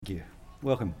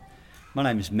Welcome. My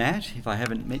name is Matt, if I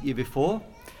haven't met you before,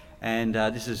 and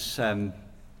it's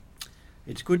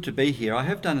good to be here. I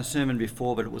have done a sermon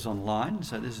before, but it was online,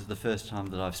 so this is the first time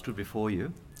that I've stood before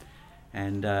you.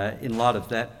 And in light of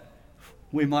that,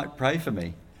 we might pray for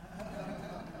me.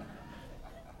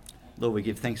 Lord, we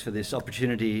give thanks for this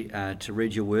opportunity to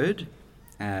read your word.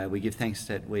 We give thanks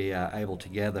that we are able to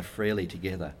gather freely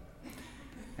together.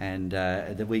 And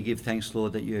that we give thanks,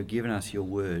 Lord, that you have given us your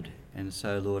word. And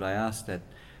so, Lord, I ask that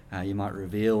you might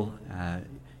reveal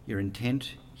your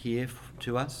intent here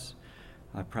to us.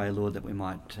 I pray, Lord, that we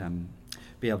might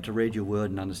be able to read your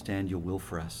word and understand your will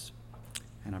for us.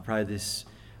 And I pray this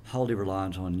wholly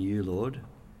reliant on you, Lord,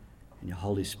 and your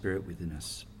Holy Spirit within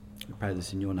us. We pray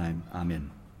this in your name.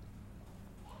 Amen.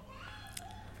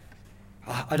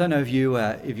 I don't know if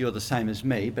you're the same as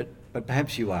me, but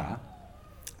perhaps you are.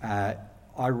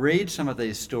 I read some of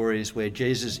these stories where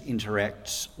Jesus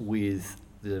interacts with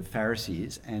the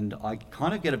Pharisees, and I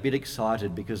kind of get a bit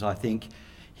excited because I think,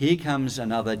 here comes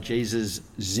another Jesus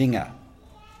zinger.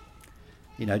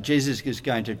 You know, Jesus is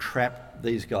going to trap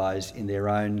these guys in their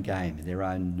own game, in their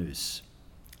own noose.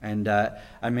 And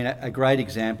a great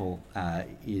example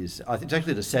is, I think it's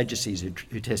actually the Sadducees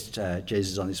who test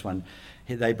Jesus on this one.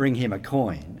 They bring him a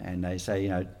coin and they say,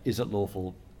 is it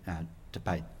lawful to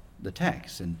pay the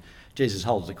tax? And Jesus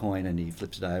holds the coin and he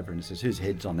flips it over and says, whose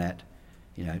head's on that?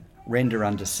 Render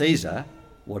unto Caesar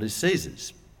what is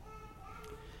Caesar's.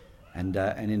 And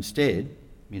instead,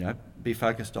 be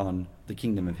focused on the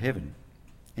kingdom of heaven.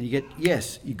 And you get,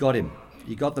 yes, you got him.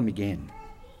 You got them again.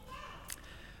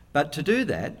 But to do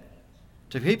that,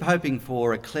 to keep hoping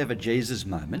for a clever Jesus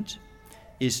moment,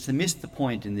 is to miss the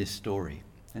point in this story.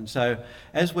 And so,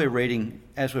 as we're reading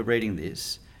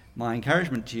this, my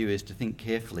encouragement to you is to think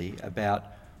carefully about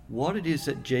what it is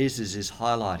that Jesus is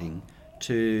highlighting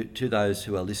to those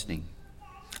who are listening.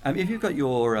 If you've got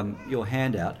your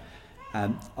handout,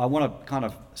 I want to kind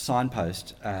of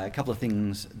signpost a couple of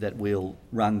things that we'll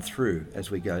run through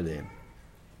as we go there.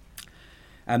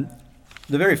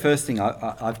 The very first thing,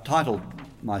 I've titled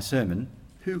my sermon,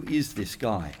 Who is this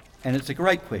guy? And it's a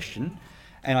great question,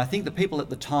 and I think the people at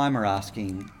the time are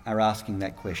asking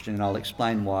that question, and I'll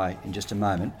explain why in just a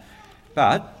moment.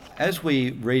 But as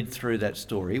we read through that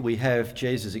story, we have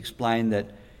Jesus explain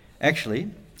that actually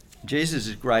Jesus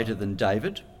is greater than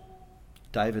David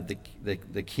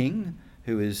the king,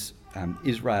 who is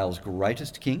Israel's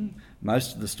greatest king.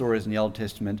 Most of the stories in the Old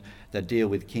Testament that deal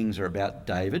with kings are about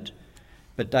David.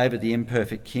 But David, the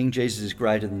imperfect king, Jesus is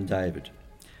greater than David.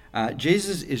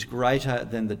 Jesus is greater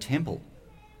than the temple.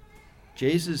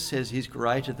 Jesus says he's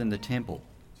greater than the temple.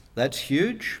 That's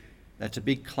huge. That's a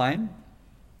big claim.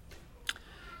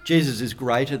 Jesus is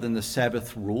greater than the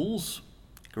Sabbath rules.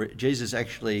 Jesus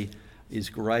actually is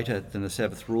greater than the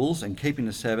Sabbath rules, and keeping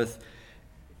the Sabbath,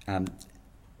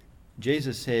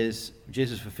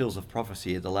 Jesus fulfills a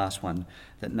prophecy, the last one,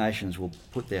 that nations will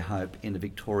put their hope in a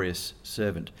victorious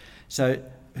servant. So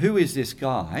who is this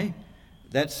guy?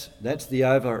 That's the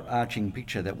overarching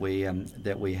picture that we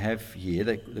have here,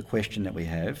 the question that we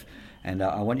have, and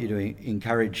I want you to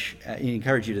encourage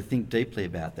you to think deeply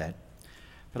about that.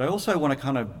 But I also want to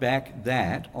kind of back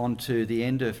that onto the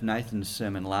end of Nathan's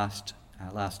sermon last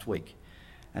week.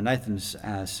 And Nathan's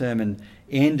sermon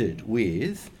ended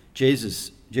with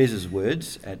Jesus'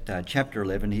 words at chapter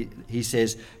 11. He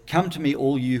says, "Come to me,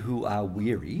 all you who are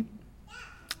weary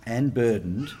and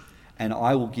burdened, and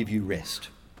I will give you rest.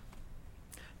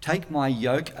 Take my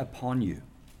yoke upon you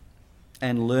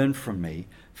and learn from me,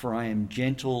 for I am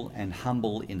gentle and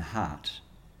humble in heart,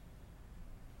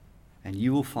 and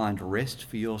you will find rest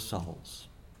for your souls.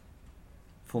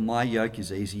 For my yoke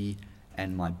is easy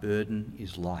and my burden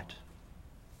is light."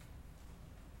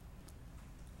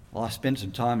 Well, I spent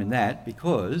some time in that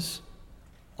because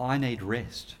I need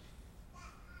rest.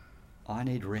 I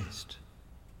need rest.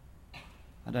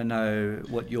 I don't know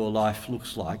what your life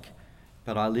looks like,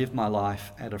 but I live my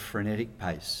life at a frenetic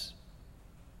pace.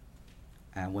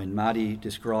 And when Marty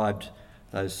described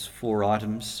those 4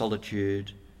 items,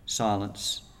 solitude,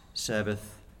 silence,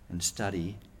 Sabbath and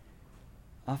study,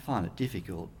 I find it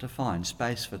difficult to find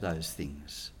space for those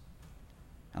things.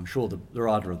 I'm sure the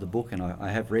writer of the book, and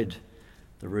I have read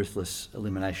The Ruthless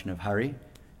Elimination of Hurry,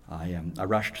 I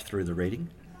rushed through the reading,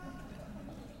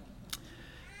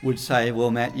 would say,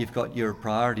 well, Matt, you've got your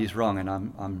priorities wrong, and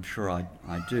I'm sure I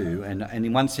do. And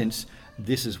in one sense,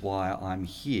 this is why I'm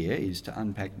here, is to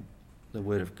unpack the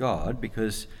Word of God,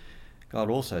 because God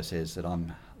also says that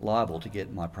I'm liable to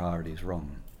get my priorities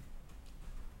wrong.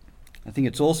 I think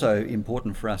it's also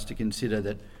important for us to consider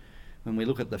that when we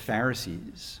look at the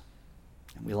Pharisees,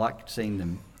 and we like seeing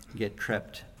them get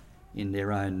trapped in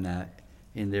their own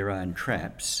in their own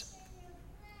traps,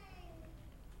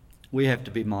 we have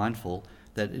to be mindful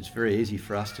that it's very easy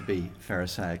for us to be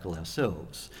Pharisaical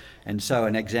ourselves. And so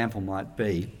an example might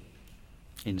be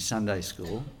in Sunday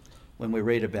school when we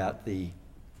read about the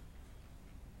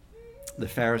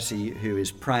Pharisee who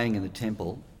is praying in the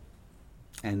temple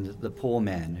and the poor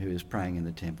man who is praying in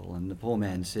the temple. And the poor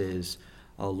man says,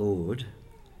 "O Lord,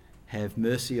 have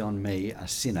mercy on me, a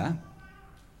sinner."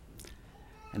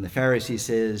 And the Pharisee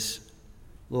says,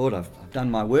 "Lord, I've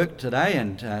done my work today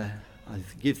and I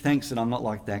give thanks that I'm not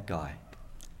like that guy."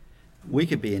 We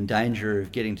could be in danger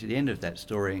of getting to the end of that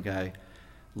story and go,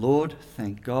 "Lord,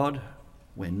 thank God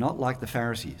we're not like the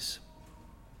Pharisees."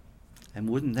 And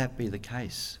wouldn't that be the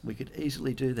case? We could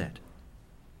easily do that.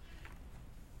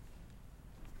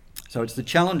 So it's the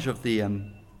challenge of the,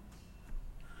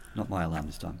 not my alarm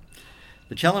this time.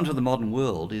 The challenge of the modern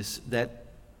world is that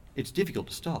it's difficult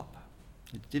to stop.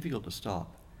 It's difficult to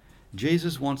stop.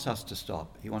 Jesus wants us to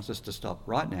stop. He wants us to stop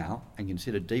right now and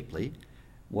consider deeply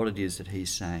what it is that he's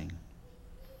saying.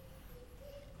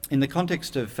 In the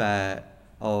context of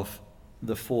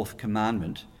the fourth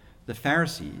commandment, the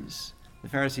Pharisees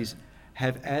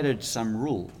have added some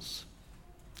rules.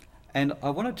 And I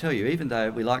want to tell you, even though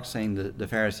we like seeing the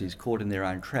Pharisees caught in their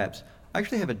own traps, I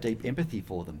actually have a deep empathy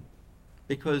for them,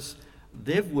 because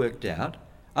they've worked out,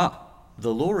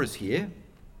 the law is here,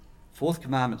 fourth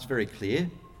commandment's very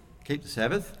clear, keep the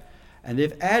Sabbath, and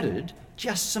they've added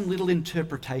just some little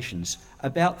interpretations,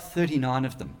 about 39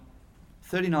 of them.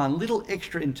 39 little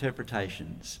extra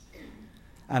interpretations.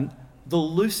 The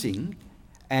loosing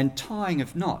and tying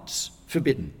of knots,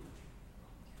 forbidden.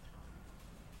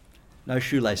 No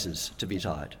shoelaces to be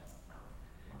tied.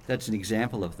 That's an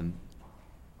example of them.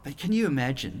 But can you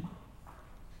imagine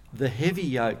the heavy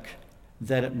yoke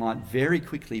that it might very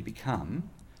quickly become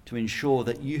to ensure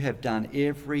that you have done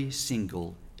every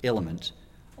single element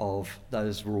of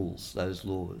those rules, those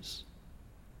laws?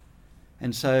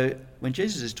 And so when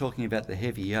Jesus is talking about the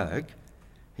heavy yoke,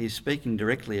 he's speaking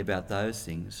directly about those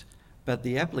things, but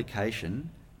the application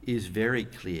is very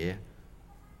clear.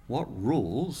 What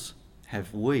rules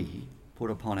have we put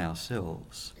upon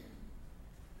ourselves?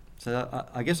 So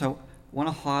I guess I want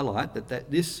to highlight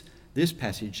that this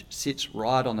passage sits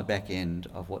right on the back end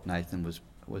of what Nathan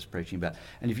was preaching about.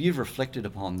 And if you've reflected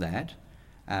upon that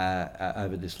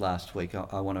over this last week,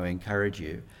 I want to encourage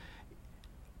you.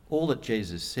 All that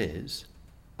Jesus says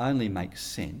only makes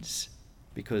sense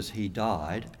because he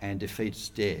died and defeats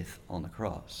death on the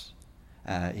cross.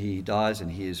 He dies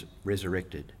and he is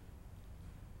resurrected.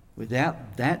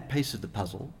 Without that piece of the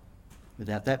puzzle,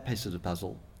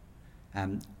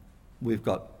 we've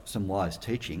got some wise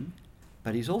teaching,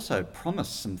 but he's also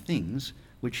promised some things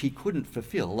which he couldn't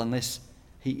fulfill unless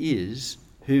he is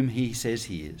whom he says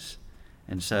he is.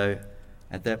 And so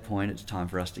at that point, it's time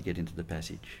for us to get into the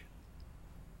passage.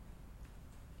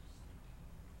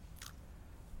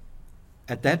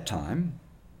 At that time,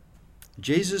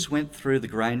 Jesus went through the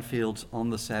grain fields on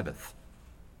the Sabbath.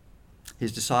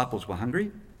 His disciples were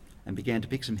hungry and began to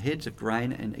pick some heads of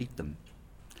grain and eat them.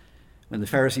 When the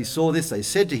Pharisees saw this, they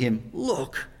said to him,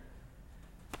 "Look,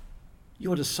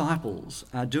 your disciples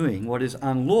are doing what is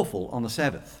unlawful on the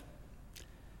Sabbath."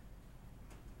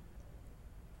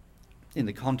 In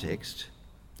the context,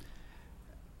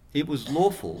 it was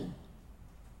lawful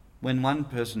when one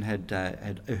person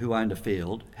who owned a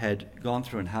field had gone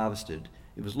through and harvested.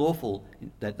 It was lawful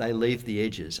that they leave the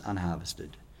edges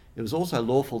unharvested. It was also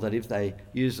lawful that if they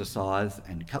used a scythe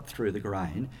and cut through the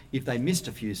grain, if they missed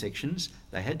a few sections,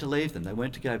 they had to leave them. They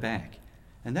weren't to go back.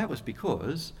 And that was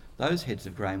because those heads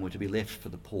of grain were to be left for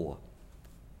the poor,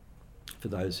 for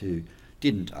those who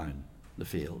didn't own the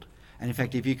field. And in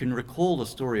fact, if you can recall the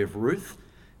story of Ruth,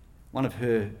 one of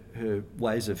her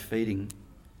ways of feeding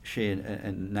she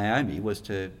and Naomi was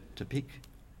to pick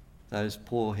those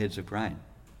poor heads of grain.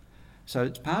 So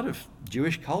it's part of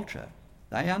Jewish culture.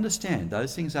 They understand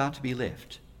those things are to be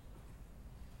left.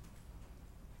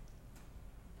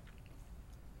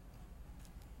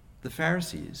 The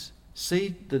Pharisees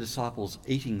see the disciples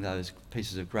eating those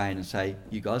pieces of grain and say,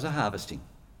 "You guys are harvesting."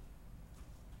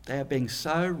 They are being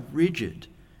so rigid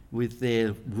with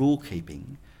their rule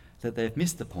keeping that they've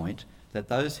missed the point that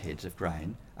those heads of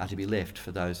grain are to be left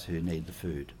for those who need the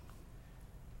food.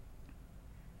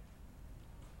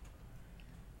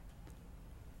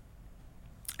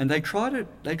 And they try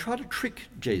to trick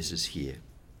Jesus here.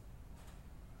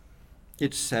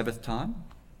 It's Sabbath time.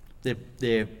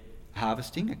 They're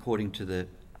harvesting according to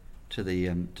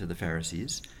the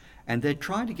Pharisees, and they're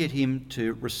trying to get him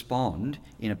to respond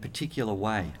in a particular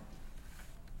way.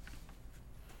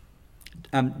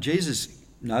 Jesus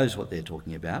knows what they're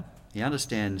talking about. He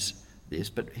understands this,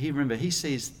 but he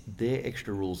sees their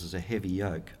extra rules as a heavy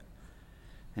yoke.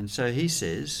 And so he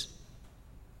says,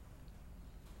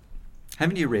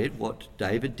 haven't you read what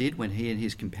David did when he and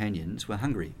his companions were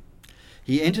hungry?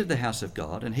 He entered the house of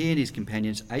God, and he and his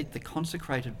companions ate the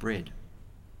consecrated bread,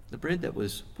 the bread that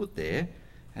was put there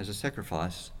as a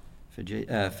sacrifice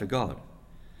for God,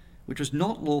 which was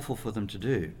not lawful for them to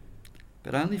do,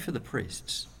 but only for the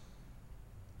priests.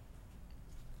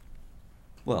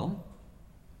 Well,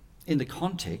 in the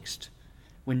context,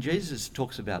 when Jesus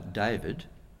talks about David,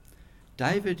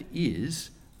 David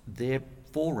is their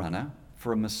forerunner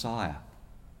for a Messiah.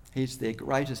 He's their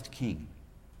greatest king.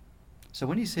 So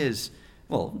when he says,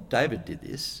 well, David did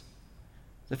this,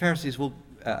 the Pharisees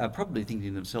are probably thinking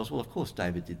to themselves, well, of course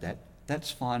David did that.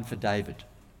 That's fine for David.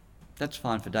 That's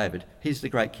fine for David. He's the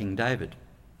great King David.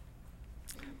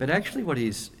 But actually what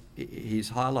he's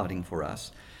highlighting for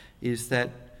us is that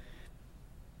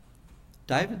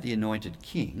David the anointed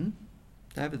king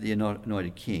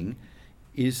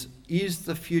is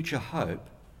the future hope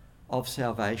of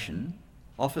salvation,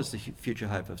 offers the future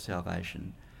hope of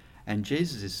salvation. And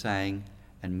Jesus is saying,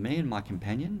 and me and my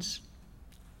companions,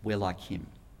 we're like him.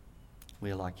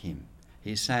 We're like him.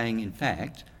 He's saying, in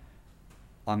fact,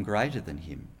 I'm greater than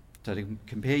him. So to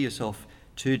compare yourself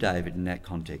to David in that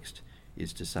context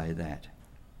is to say that.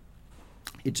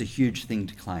 It's a huge thing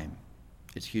to claim.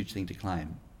 It's a huge thing to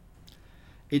claim.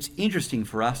 It's interesting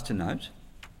for us to note,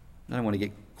 I don't want to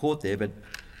get caught there, but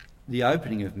the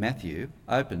opening of Matthew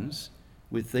opens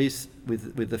with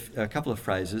a couple of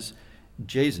phrases.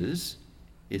 Jesus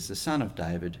is the son of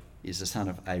David, is the son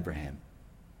of Abraham.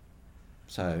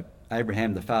 So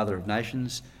Abraham, the father of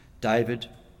nations, David,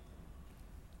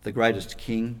 the greatest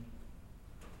king,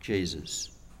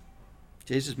 Jesus.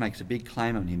 Jesus makes a big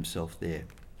claim on himself there.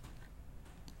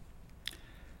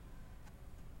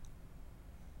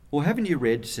 Or haven't you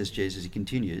read, says Jesus, he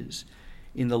continues,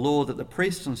 in the law that the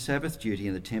priests on Sabbath duty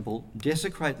in the temple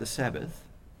desecrate the Sabbath,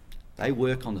 they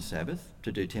work on the Sabbath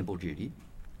to do temple duty,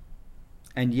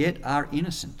 and yet are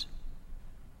innocent.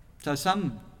 So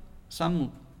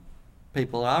some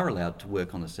people are allowed to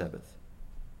work on the Sabbath.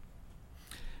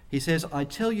 He says, I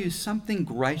tell you something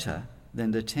greater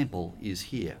than the temple is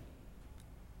here.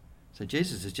 So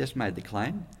Jesus has just made the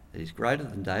claim that he's greater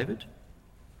than David.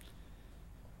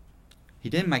 He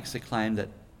then makes the claim that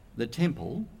the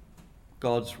temple,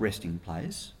 God's resting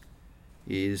place,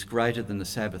 is greater than the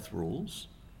Sabbath rules.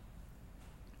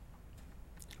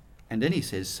 And then he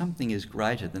says something is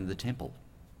greater than the temple.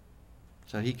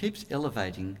 So he keeps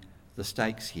elevating the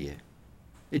stakes here.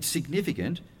 It's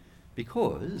significant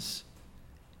because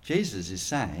Jesus is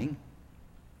saying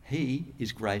he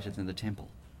is greater than the temple.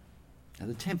 Now,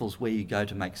 the temple's where you go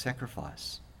to make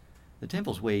sacrifice. The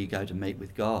temple's where you go to meet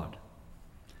with God.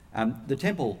 The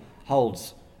temple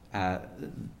holds the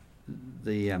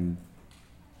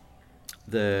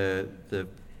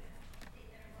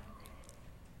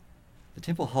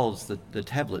temple holds the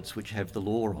tablets which have the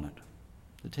law on it.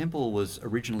 The temple was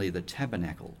originally the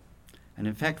tabernacle. And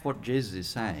in fact, what Jesus is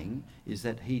saying is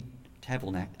that he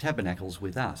tabernacles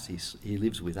with us. He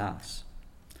lives with us.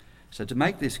 So to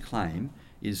make this claim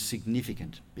is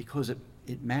significant because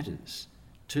it matters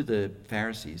to the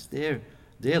Pharisees.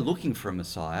 They're looking for a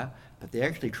Messiah, but they're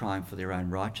actually trying for their own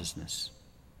righteousness.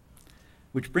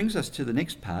 Which brings us to the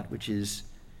next part, which is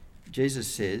Jesus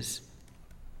says,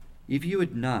 if you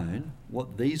had known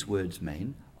what these words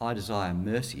mean, I desire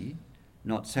mercy,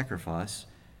 not sacrifice,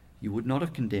 you would not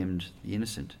have condemned the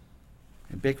innocent.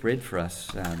 And Beck read for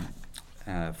us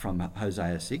from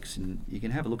Hosea 6, and you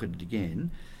can have a look at it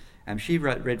again. She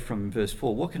read from verse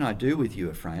 4, what can I do with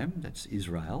you, Ephraim? That's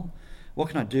Israel. What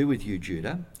can I do with you,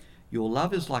 Judah? Your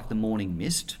love is like the morning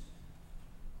mist,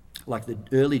 like the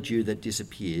early dew that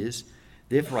disappears.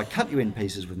 Therefore I cut you in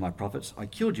pieces with my prophets. I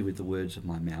killed you with the words of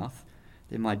my mouth.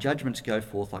 Then my judgments go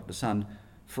forth like the sun.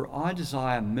 For I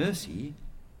desire mercy,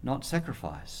 not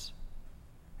sacrifice.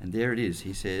 And there it is.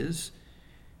 He says,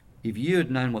 if you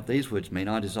had known what these words mean,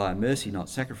 I desire mercy, not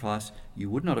sacrifice, you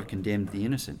would not have condemned the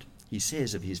innocent. He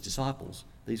says of his disciples,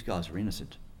 these guys are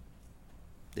innocent.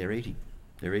 They're eating.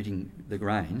 They're eating the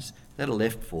grains that are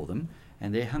left for them,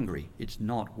 and they're hungry. It's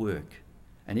not work.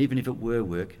 And even if it were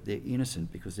work, they're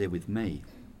innocent because they're with me.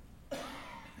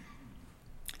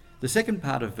 The second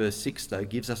part of verse 6, though,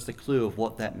 gives us the clue of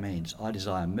what that means. I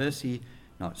desire mercy,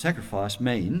 not sacrifice,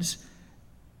 means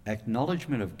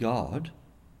acknowledgement of God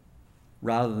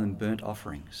rather than burnt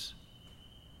offerings.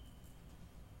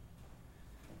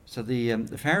 So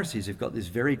the Pharisees have got this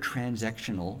very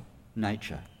transactional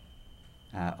nature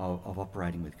of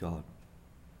operating with God.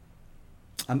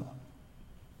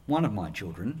 One of my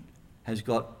children has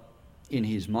got in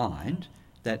his mind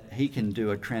that he can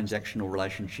do a transactional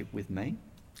relationship with me.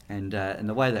 And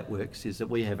the way that works is that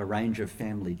we have a range of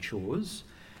family chores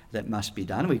that must be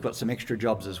done. We've got some extra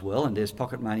jobs as well, and there's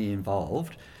pocket money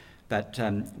involved. But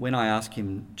when I ask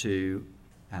him to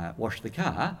wash the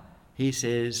car, he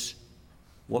says,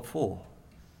 "What for?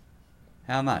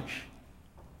 How much?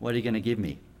 What are you going to give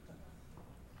me?"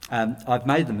 I've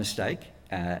made the mistake,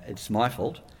 it's my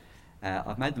fault,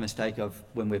 I've made the mistake of,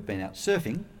 when we've been out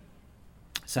surfing,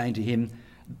 saying to him,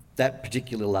 "That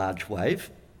particular large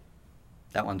wave,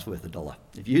 that one's worth $1.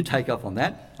 If you take off on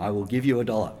that, I will give you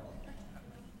 $1.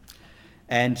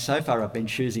 And so far I've been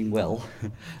choosing well.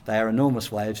 They are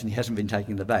enormous waves and he hasn't been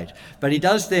taking the bait. But he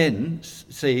does then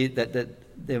see that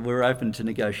we're open to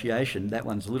negotiation. That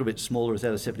one's a little bit smaller. Is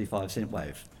that a 75-cent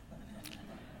wave?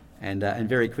 And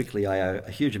very quickly I owe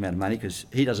a huge amount of money because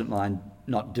he doesn't mind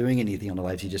not doing anything on the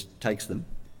waves, he just takes them.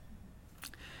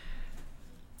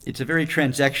 It's a very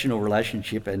transactional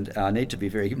relationship and I need to be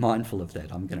very mindful of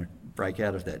that. I'm going to break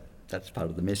out of that. That's part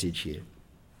of the message here.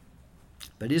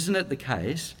 But isn't it the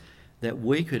case that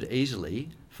we could easily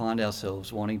find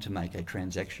ourselves wanting to make a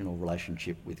transactional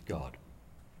relationship with God?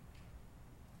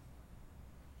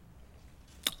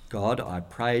 God, I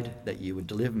prayed that you would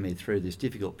deliver me through this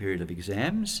difficult period of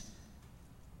exams,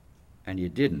 and you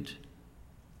didn't.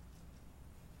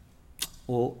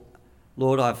 Or,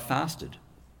 Lord, I've fasted.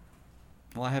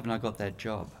 Why haven't I got that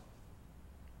job?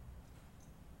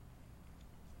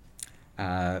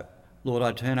 Lord,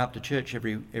 I turn up to church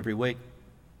every week,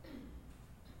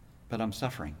 but I'm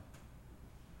suffering.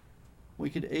 We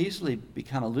could easily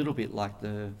become a little bit like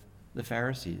the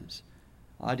Pharisees.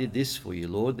 I did this for you,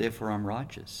 Lord, therefore I'm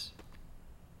righteous.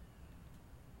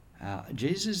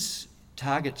 Jesus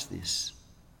targets this.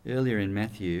 Earlier in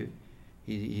Matthew,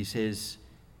 he says,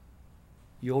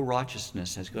 your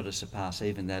righteousness has got to surpass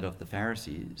even that of the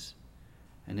Pharisees.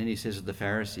 And then he says of the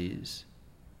Pharisees,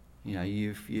 you know,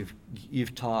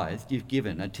 you've tithed, you've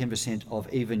given a 10%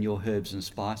 of even your herbs and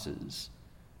spices,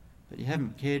 but you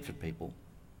haven't cared for people.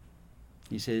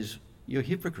 He says, you're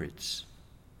hypocrites.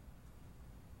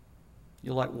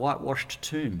 You're like whitewashed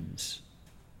tombs.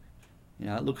 You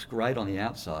know, it looks great on the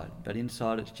outside, but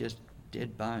inside it's just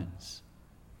dead bones.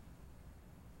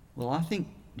 Well, I think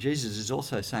Jesus is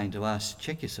also saying to us,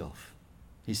 check yourself.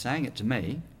 He's saying it to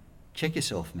me. Check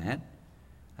yourself, Matt.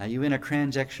 Are you in a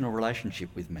transactional relationship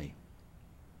with me?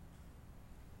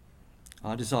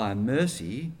 I desire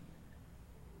mercy,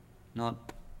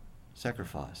 not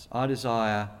sacrifice. I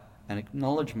desire an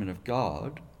acknowledgement of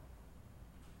God,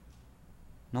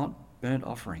 not burnt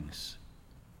offerings.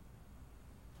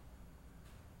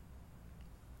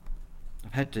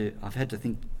 I've had to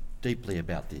think deeply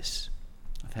about this.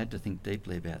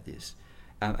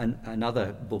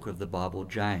 Another book of the Bible,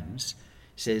 James,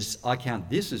 says, I count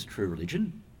this as true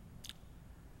religion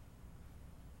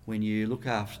when you look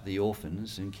after the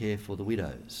orphans and care for the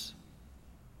widows.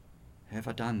 Have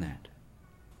I done that?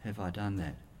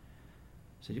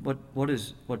 So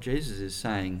what Jesus is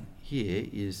saying here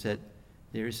is that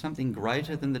there is something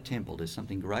greater than the temple. There's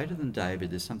something greater than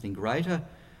David. There's something greater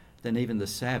than even the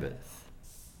Sabbath.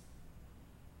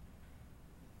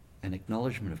 An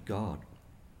acknowledgement of God.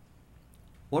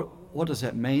 What does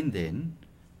that mean then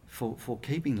for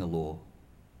keeping the law?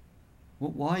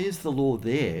 Why is the law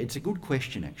there? It's a good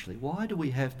question, actually. Why do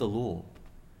we have the law?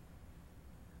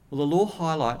 Well, the law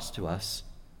highlights to us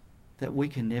that we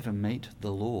can never meet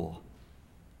the law.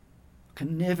 I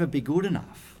can never be good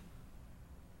enough.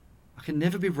 I can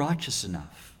never be righteous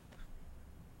enough.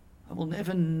 I will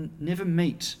never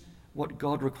meet what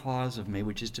God requires of me,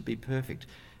 which is to be perfect.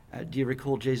 Do you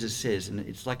recall Jesus says, and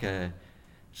it's like the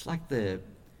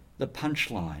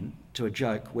punchline to a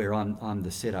joke where I'm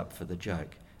the setup for the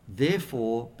joke.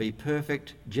 Therefore, be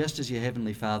perfect, just as your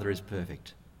heavenly Father is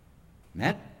perfect.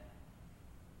 Matt?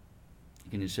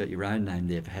 You can insert your own name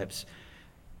there, perhaps.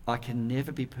 I can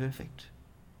never be perfect.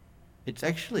 It's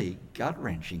actually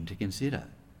gut-wrenching to consider.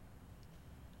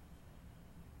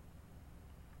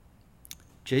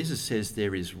 Jesus says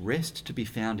there is rest to be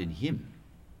found in him.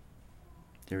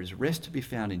 There is rest to be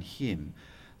found in him.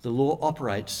 The law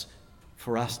operates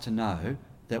for us to know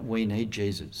that we need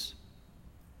Jesus.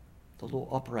 The law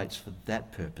operates for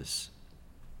that purpose.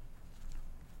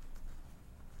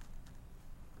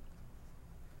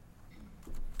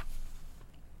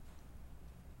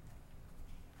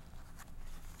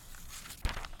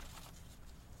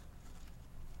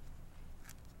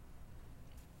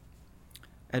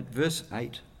 At verse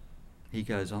 8, he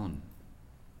goes on.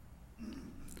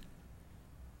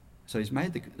 So he's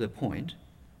made the point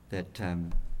that... sorry,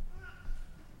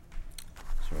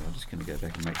 I'm just going to go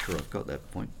back and make sure I've got that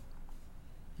point.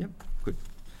 Yep, good.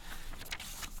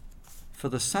 For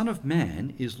the Son of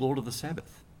Man is Lord of the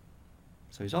Sabbath.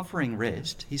 So he's offering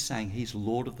rest. He's saying he's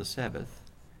Lord of the Sabbath.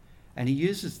 And he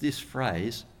uses this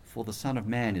phrase, for the Son of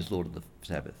Man is Lord of the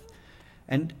Sabbath.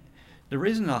 And the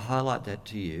reason I highlight that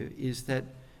to you is that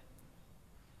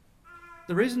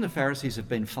the reason the Pharisees have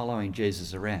been following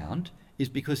Jesus around is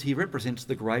because he represents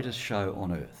the greatest show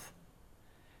on earth.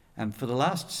 And for the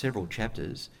last several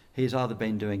chapters, he's either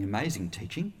been doing amazing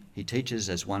teaching, he teaches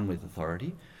as one with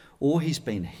authority, or he's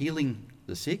been healing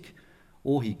the sick,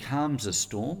 or he calms a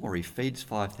storm, or he feeds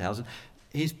 5,000.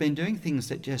 He's been doing things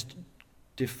that just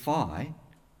defy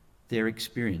their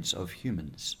experience of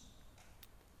humans.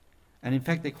 And in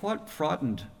fact, they're quite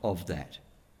frightened of that.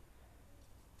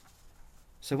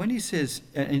 So when he says,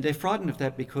 and they're frightened of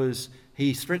that because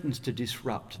he threatens to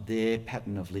disrupt their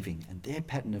pattern of living. And their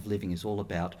pattern of living is all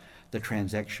about the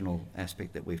transactional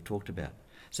aspect that we've talked about.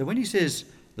 So when he says,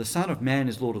 the Son of Man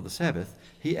is Lord of the Sabbath,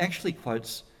 he actually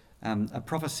quotes a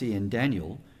prophecy in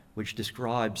Daniel which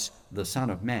describes the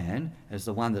Son of Man as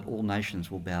the one that all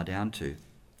nations will bow down to.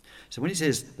 So when he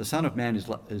says, the Son of Man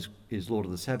is Lord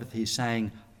of the Sabbath, he's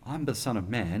saying, I'm the Son of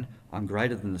Man, I'm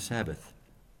greater than the Sabbath.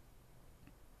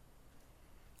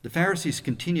 The Pharisees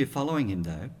continue following him,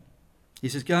 though. He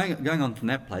says, going on from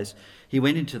that place, he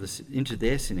went into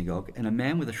their synagogue, and a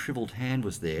man with a shriveled hand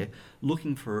was there, a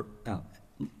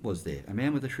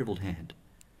man with a shriveled hand.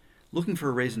 Looking for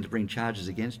a reason to bring charges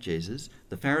against Jesus,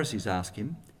 the Pharisees ask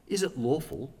him, is it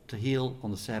lawful to heal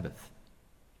on the Sabbath?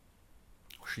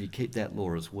 Or should you keep that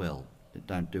law as well, that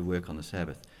don't do work on the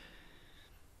Sabbath?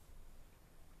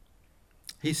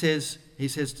 He says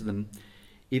to them,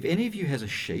 if any of you has a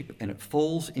sheep and it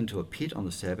falls into a pit on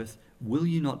the Sabbath, will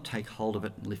you not take hold of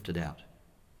it and lift it out?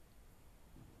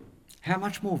 How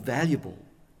much more valuable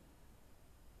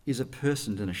is a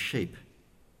person than a sheep?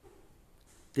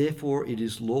 Therefore, it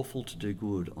is lawful to do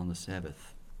good on the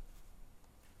Sabbath.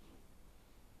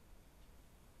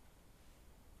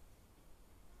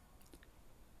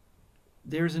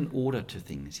 There is an order to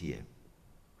things here.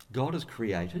 God has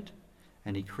created,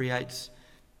 and he creates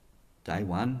day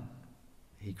one,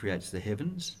 he creates the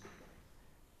heavens.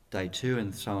 Day 2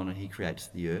 and so on, he creates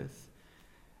the earth.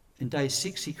 And day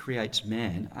 6, he creates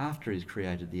man after he's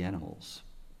created the animals.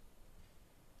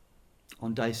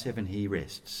 On day 7, he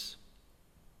rests.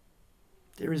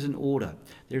 There is an order.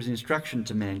 There is instruction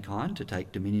to mankind to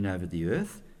take dominion over the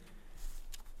earth.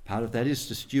 Part of that is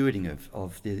the stewarding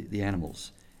of the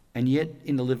animals. And yet,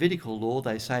 in the Levitical law,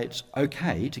 they say it's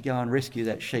okay to go and rescue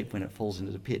that sheep when it falls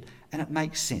into the pit. And it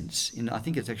makes sense. I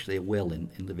think it's actually a well in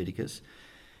Leviticus.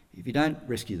 If you don't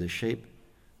rescue the sheep,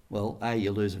 well, A,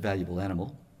 you lose a valuable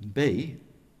animal. B,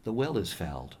 the well is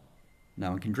fouled.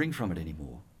 No one can drink from it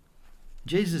anymore.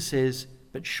 Jesus says,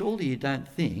 but surely you don't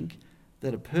think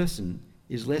that a person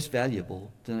is less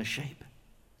valuable than a sheep.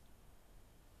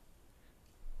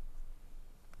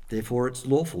 Therefore, it's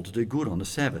lawful to do good on the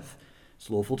Sabbath. It's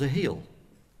lawful to heal.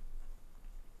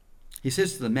 He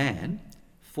says to the man,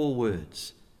 4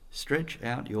 words, stretch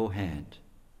out your hand.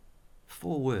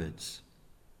 4 words.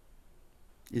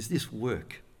 Is this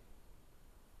work?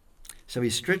 So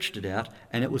he stretched it out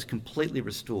and it was completely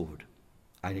restored.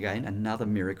 And again, another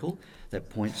miracle that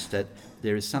points that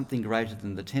there is something greater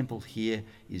than the temple here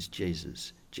is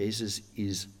Jesus. Jesus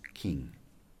is King.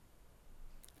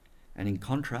 And in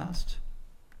contrast,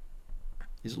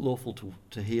 is it lawful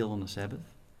to heal on the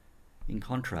Sabbath? In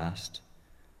contrast,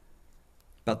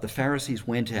 but the Pharisees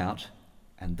went out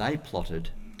and they plotted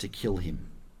to kill him.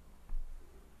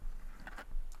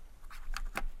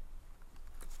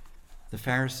 The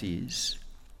Pharisees,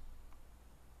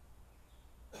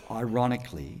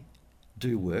 ironically,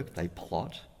 do work, they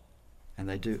plot, and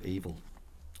they do evil.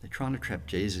 They're trying to trap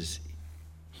Jesus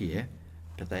here,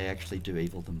 but they actually do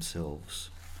evil themselves.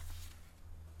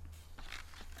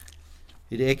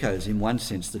 It echoes, in one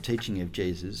sense, the teaching of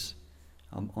Jesus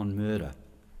on murder.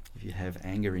 If you have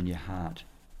anger in your heart,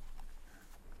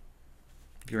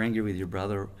 if you're angry with your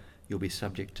brother, you'll be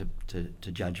subject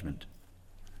to judgment.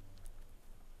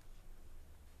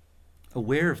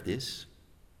 Aware of this,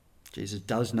 Jesus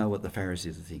does know what the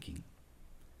Pharisees are thinking.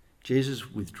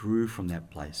 Jesus withdrew from that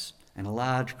place, and a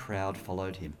large crowd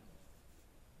followed him.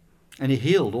 And he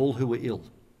healed all who were ill,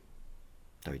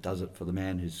 though he does it for the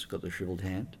man who's got the shriveled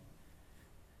hand.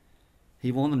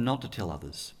 He warned them not to tell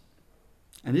others.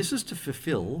 And this is to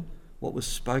fulfill what was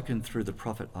spoken through the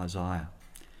prophet Isaiah.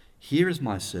 Here is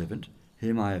my servant,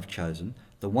 whom I have chosen,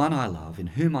 the one I love, in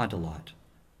whom I delight.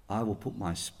 I will put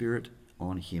my spirit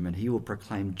on him, and he will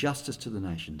proclaim justice to the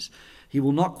nations. He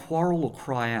will not quarrel or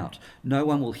cry out. No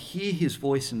one will hear his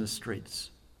voice in the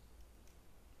streets.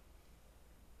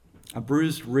 A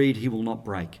bruised reed he will not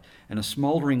break, and a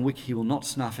smouldering wick he will not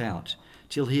snuff out,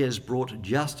 till he has brought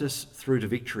justice through to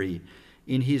victory.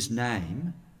 In his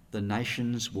name the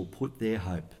nations will put their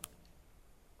hope.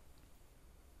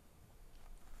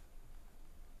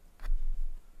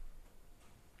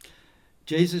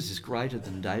 Jesus is greater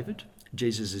than David.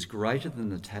 Jesus is greater than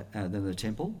the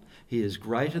temple. He is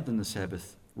greater than the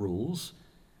Sabbath rules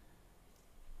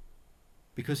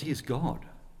because he is God.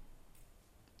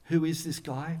 Who is this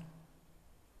guy?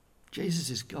 Jesus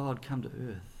is God come to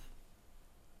earth.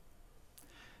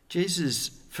 Jesus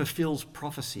fulfills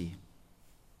prophecy.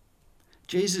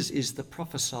 Jesus is the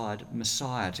prophesied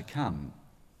Messiah to come.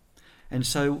 And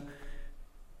so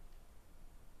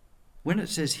when it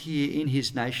says here in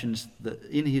his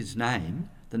name,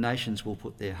 the nations will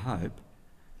put their hope,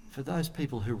 for those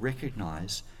people who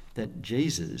recognise that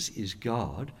Jesus is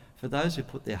God, for those who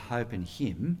put their hope in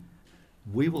him,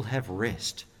 we will have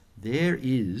rest. There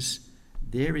is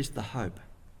the hope.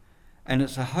 And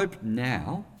it's a hope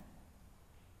now.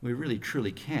 We really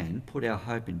truly can put our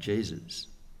hope in Jesus.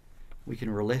 We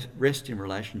can rest in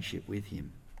relationship with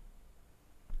him.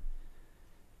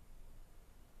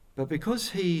 But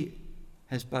because he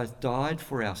has both died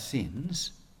for our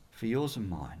sins, for yours and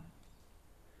mine,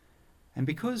 and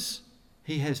because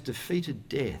he has defeated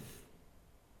death,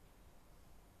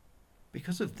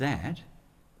 because of that,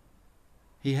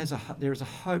 there is a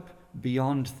hope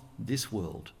beyond this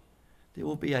world. There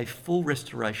will be a full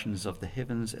restoration of the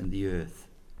heavens and the earth.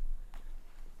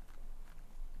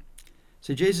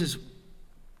 So Jesus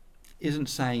isn't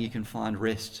saying you can find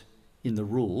rest in the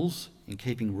rules, in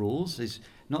keeping rules. He's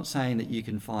not saying that you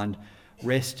can find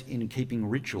rest in keeping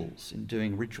rituals, in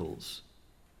doing rituals.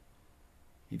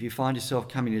 If you find yourself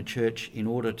coming to church in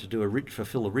order to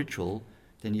fulfill a ritual,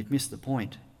 then you've missed the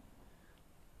point.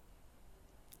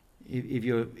 If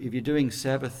you're doing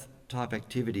Sabbath type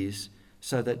activities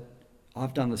so that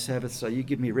I've done the Sabbath so you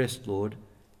give me rest, Lord,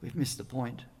 we've missed the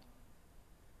point.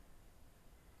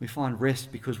 We find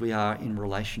rest because we are in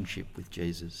relationship with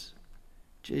Jesus.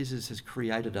 Jesus has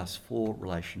created us for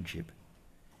relationship.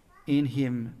 In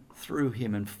him, through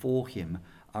him and for him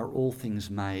are all things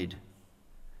made,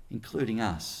 including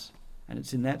us. And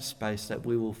it's in that space that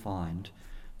we will find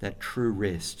that true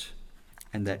rest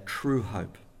and that true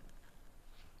hope.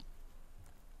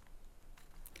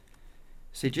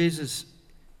 See, Jesus,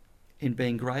 in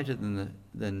being greater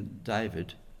than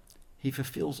David, he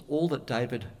fulfills all that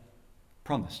David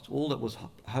promised, all that was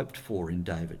hoped for in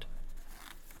David.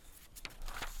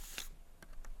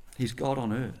 He's God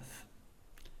on earth.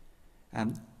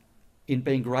 In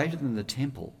being greater than the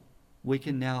temple, we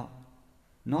can now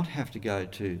not have to go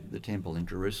to the temple in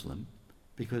Jerusalem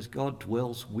because God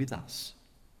dwells with us.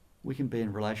 We can be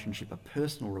in relationship, a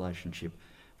personal relationship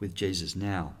with Jesus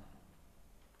now.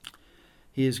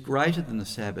 He is greater than the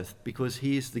Sabbath because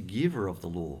he is the giver of the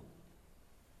law.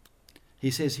 He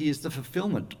says he is the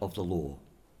fulfillment of the law.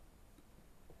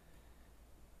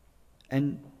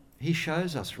 And he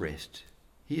shows us rest.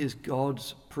 He is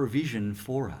God's provision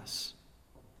for us.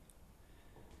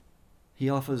 He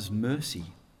offers mercy.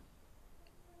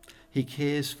 He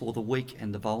cares for the weak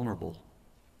and the vulnerable.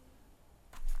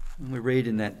 When we read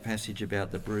in that passage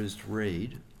about the bruised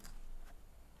reed,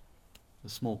 the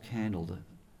small candle,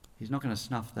 he's not going to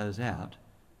snuff those out.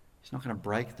 He's not going to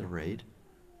break the reed.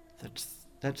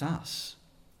 That's us.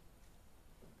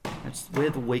 We're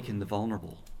the weak and the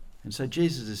vulnerable. And so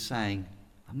Jesus is saying,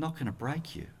 I'm not going to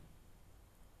break you.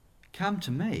 Come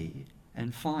to me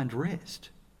and find rest.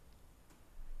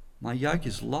 My yoke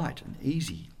is light and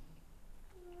easy.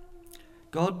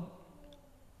 God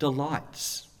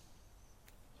delights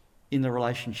in the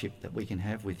relationship that we can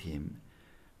have with him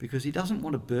because he doesn't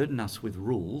want to burden us with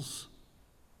rules.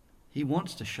 He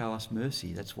wants to show us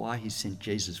mercy. That's why he sent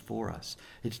Jesus for us.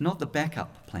 It's not the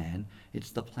backup plan, it's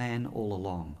the plan all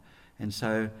along. And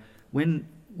so when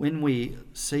we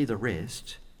see the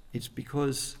rest, it's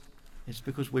because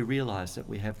we realise that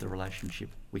we have the relationship,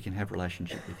 we can have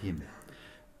relationship with him.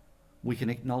 We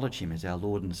can acknowledge him as our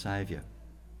Lord and Saviour.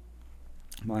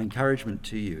 My encouragement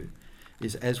to you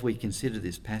is, as we consider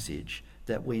this passage,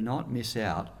 that we not miss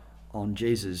out on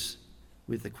Jesus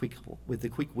with the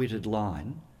quick-witted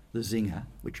line, the zinger,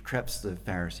 which traps the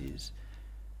Pharisees.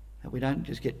 That we don't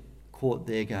just get caught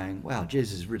there going, wow,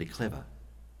 Jesus is really clever.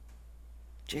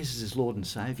 Jesus is Lord and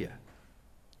Saviour.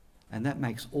 And that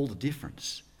makes all the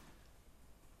difference.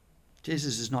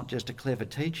 Jesus is not just a clever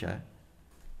teacher.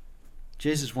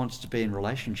 Jesus wants to be in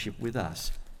relationship with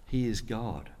us. He is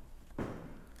God.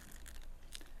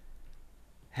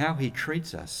 How he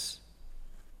treats us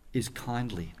is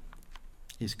kindly.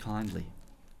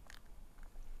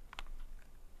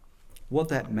 what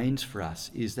that means for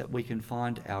us is that we can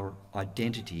find our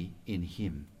identity in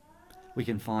him. We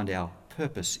can find our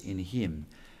purpose in him.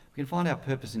 We can find our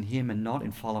purpose in him and not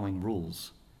in following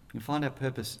rules. We can find our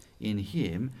purpose in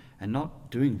him and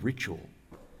not doing ritual.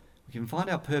 We can find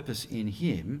our purpose in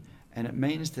him, and it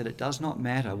means that it does not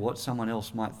matter what someone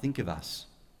else might think of us.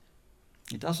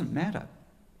 It doesn't matter.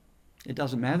 It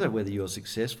doesn't matter whether you're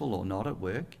successful or not at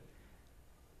work.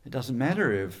 It doesn't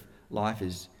matter if life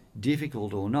is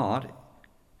difficult or not.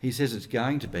 He says it's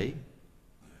going to be.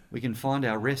 We can find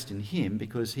our rest in him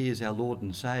because he is our Lord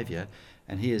and Saviour,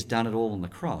 and he has done it all on the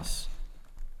cross.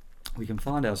 We can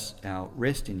find our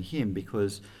rest in him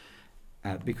because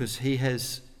he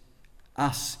has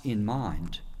us in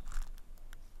mind.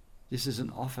 This is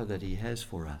an offer that he has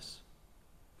for us.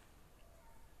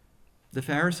 The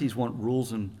Pharisees want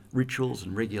rules and rituals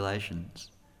and regulations,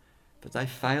 but they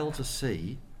fail to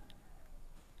see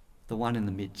the one in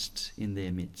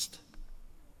their midst.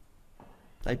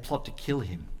 They plot to kill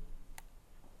him.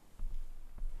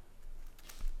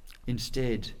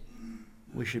 Instead,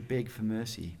 we should beg for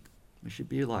mercy. We should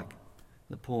be like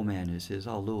the poor man who says,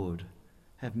 "Oh Lord,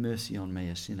 have mercy on me,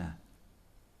 a sinner."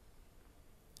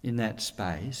 In that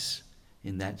space,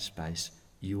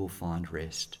 you will find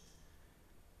rest.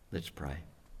 Let's pray.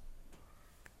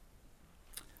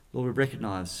 Lord, we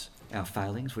recognise our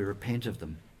failings. We repent of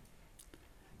them.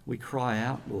 We cry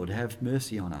out, Lord, have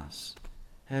mercy on us.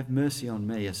 Have mercy on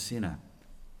me, a sinner.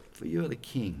 For you are the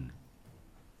King.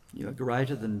 You are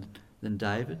greater than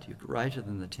David. You're greater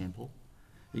than the temple.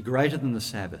 You're greater than the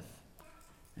Sabbath.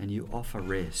 And you offer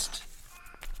rest.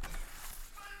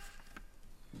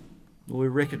 Lord, we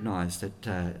recognise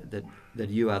that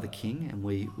you are the King, and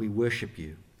we worship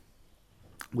you.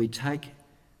 We take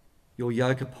your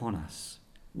yoke upon us.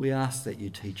 We ask that you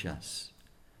teach us.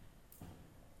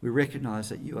 We recognise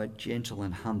that you are gentle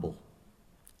and humble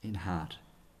in heart.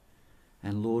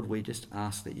 And Lord, we just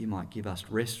ask that you might give us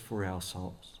rest for our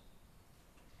souls.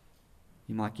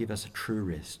 You might give us a true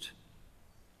rest.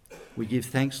 We give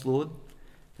thanks, Lord,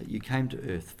 that you came to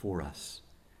earth for us,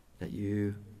 that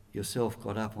you yourself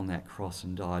got up on that cross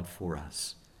and died for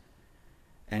us.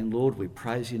 And Lord, we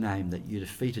praise your name that you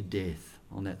defeated death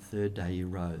on that third day you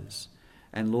rose.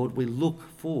 And Lord, we look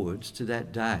forwards to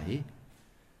that day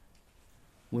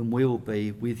when we will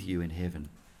be with you in heaven.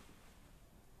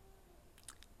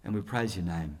 And we praise your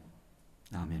name.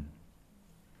 Amen.